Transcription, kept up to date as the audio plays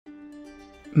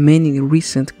Many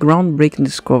recent groundbreaking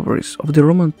discoveries of the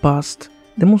Roman past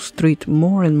demonstrate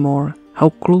more and more how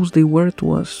close they were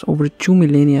to us over 2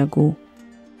 millennia ago.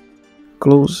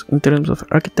 Close in terms of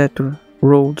architecture,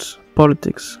 roads,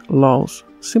 politics, laws,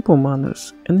 simple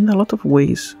manners, and in a lot of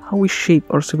ways how we shape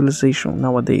our civilization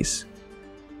nowadays.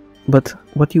 But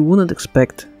what you wouldn't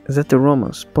expect is that the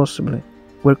Romans, possibly,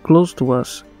 were close to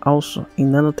us also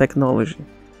in nanotechnology,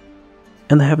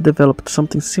 and have developed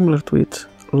something similar to it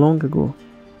long ago.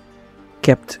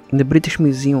 Kept in the British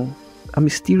Museum, a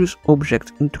mysterious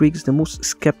object intrigues the most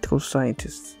skeptical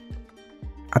scientists.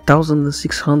 A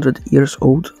 1,600 years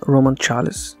old Roman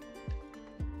chalice,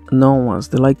 known as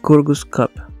the Lycurgus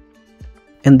cup.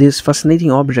 And this fascinating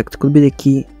object could be the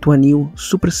key to a new,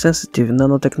 super-sensitive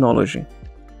nanotechnology.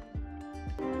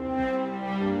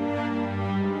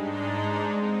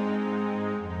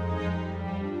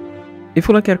 If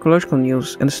you like archaeological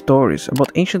news and stories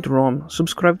about ancient Rome,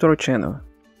 subscribe to our channel.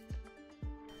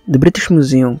 The British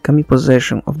Museum came in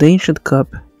possession of the ancient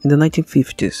cup in the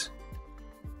 1950s.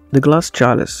 The glass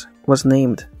chalice was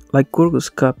named Lycurgus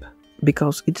cup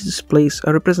because it displays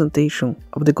a representation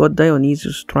of the god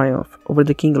Dionysius' triumph over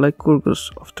the king Lycurgus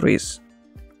of Thrace.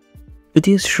 It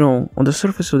is shown on the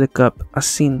surface of the cup a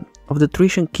scene of the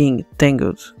Thracian king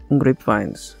tangled in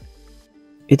grapevines.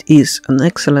 It is an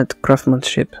excellent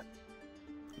craftsmanship.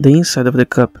 The inside of the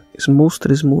cup is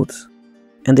mostly smooth,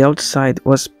 and the outside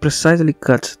was precisely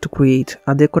cut to create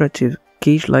a decorative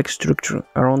cage-like structure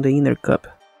around the inner cup.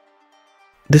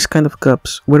 This kind of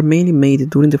cups were mainly made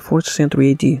during the 4th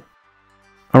century AD.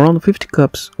 Around 50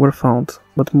 cups were found,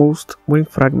 but most were in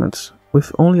fragments,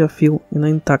 with only a few in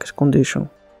intact condition.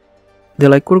 The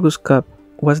Lycurgus cup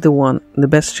was the one in the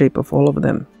best shape of all of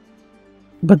them.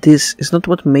 But this is not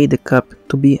what made the cup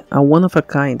to be a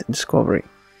one-of-a-kind discovery.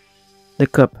 The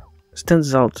cup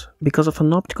stands out because of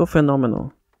an optical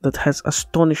phenomenon that has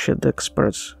astonished the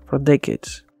experts for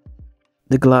decades.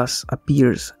 The glass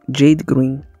appears jade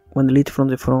green when lit from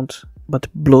the front, but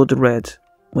blood red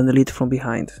when lit from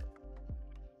behind.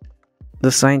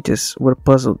 The scientists were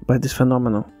puzzled by this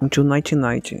phenomenon until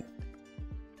 1990,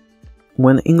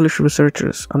 when English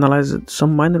researchers analyzed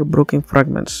some minor broken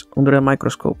fragments under a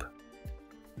microscope.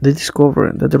 They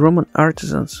discovered that the Roman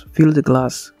artisans filled the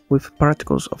glass with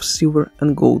particles of silver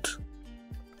and gold.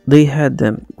 They had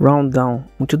them ground down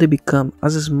until they become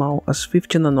as small as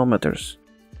 50 nanometers,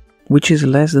 which is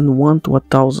less than 1 to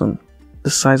 1,000, the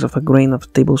size of a grain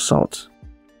of table salt.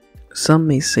 Some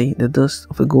may say the dust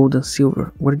of the gold and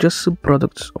silver were just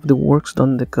subproducts of the works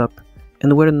done in the cup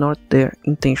and were not there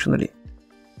intentionally.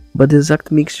 But the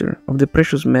exact mixture of the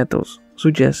precious metals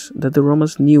suggests that the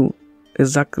Romans knew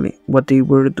exactly what they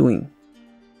were doing.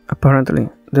 Apparently,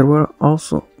 there were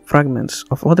also fragments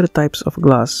of other types of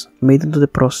glass made into the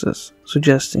process,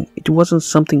 suggesting it wasn't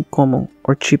something common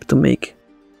or cheap to make.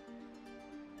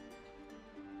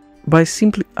 By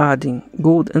simply adding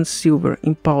gold and silver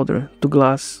in powder to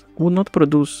glass would not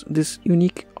produce these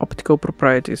unique optical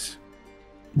properties.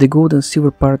 The gold and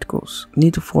silver particles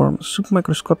need to form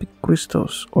submicroscopic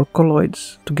crystals or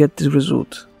colloids to get this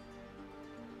result.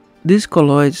 These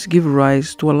colloids give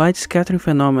rise to a light scattering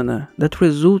phenomena that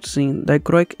results in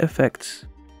dichroic effects.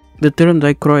 The term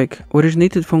dichroic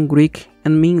originated from Greek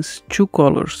and means two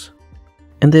colors,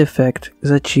 and the effect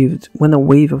is achieved when a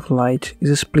wave of light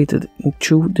is split in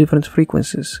two different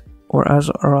frequencies, or as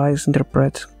our eyes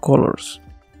interpret colors,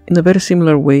 in a very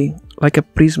similar way like a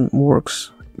prism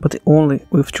works, but only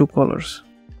with two colors.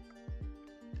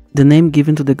 The name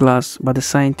given to the glass by the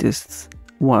scientists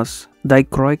was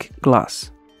dichroic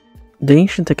glass. The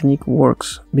ancient technique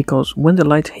works because when the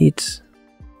light hits,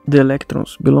 the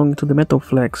electrons belonging to the metal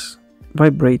flecks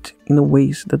vibrate in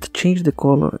ways that change the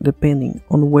color depending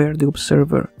on where the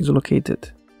observer is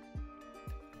located.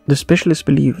 The specialists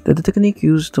believe that the technique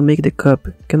used to make the cup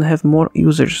can have more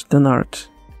usage than art.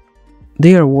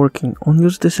 They are working on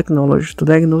using this technology to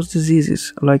diagnose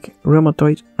diseases like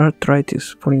rheumatoid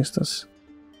arthritis, for instance.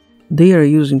 They are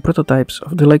using prototypes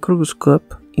of the Lycurgus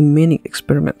cup in many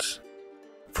experiments.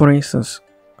 For instance,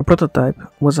 a prototype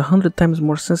was 100 times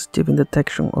more sensitive in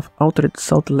detection of altered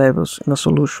salt levels in a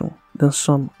solution than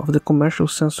some of the commercial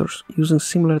sensors using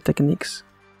similar techniques.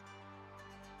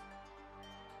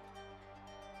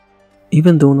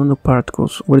 Even though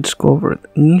nanoparticles were discovered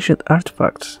in ancient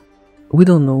artifacts, we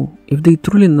don't know if they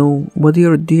truly know what they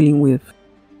are dealing with.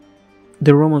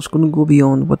 The Romans couldn't go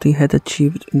beyond what they had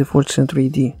achieved in the 4th century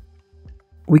AD.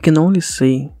 We can only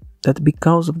say that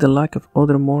because of the lack of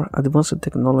other more advanced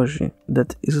technology,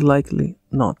 that is likely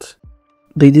not.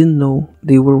 They didn't know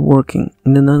they were working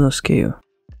in the nanoscale.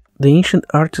 The ancient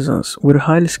artisans were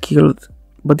highly skilled,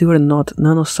 but they were not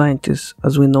nanoscientists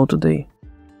as we know today.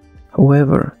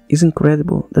 However, it's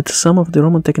incredible that some of the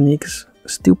Roman techniques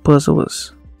still puzzle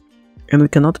us, and we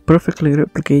cannot perfectly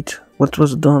replicate what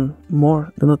was done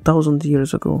more than 1,000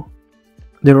 years ago.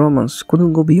 The Romans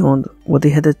couldn't go beyond what they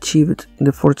had achieved in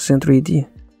the 4th century AD.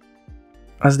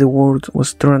 As the world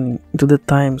was turning into the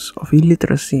times of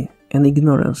illiteracy and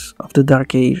ignorance of the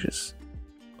Dark Ages,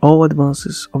 all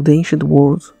advances of the ancient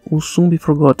world will soon be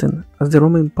forgotten as the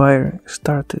Roman Empire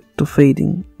started to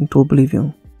fading into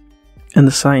oblivion, and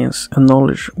the science and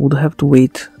knowledge would have to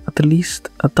wait at least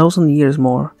 1,000 years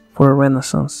more for a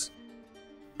renaissance.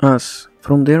 As,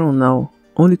 from there on now,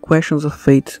 only questions of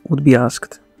faith would be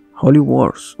asked, holy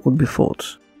wars would be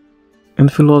fought,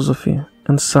 and philosophy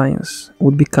and science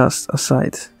would be cast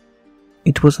aside.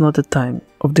 It was not the time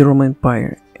of the Roman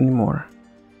Empire anymore.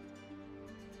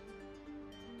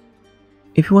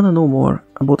 If you want to know more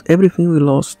about everything we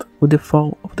lost with the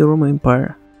fall of the Roman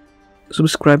Empire,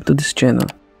 subscribe to this channel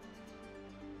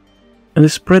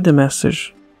and spread the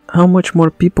message. How much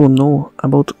more people know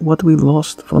about what we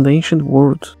lost from the ancient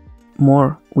world,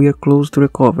 more we are close to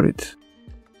recover it.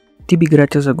 Tibi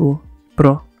Gratias ago,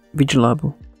 pro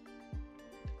vigilabo.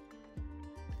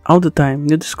 All the time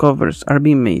new discoveries are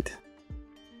being made.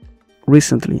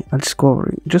 Recently, a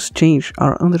discovery just changed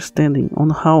our understanding on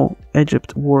how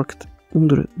Egypt worked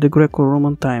under the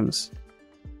Greco-Roman times.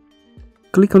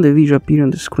 Click on the video appearing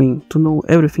on the screen to know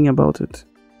everything about it.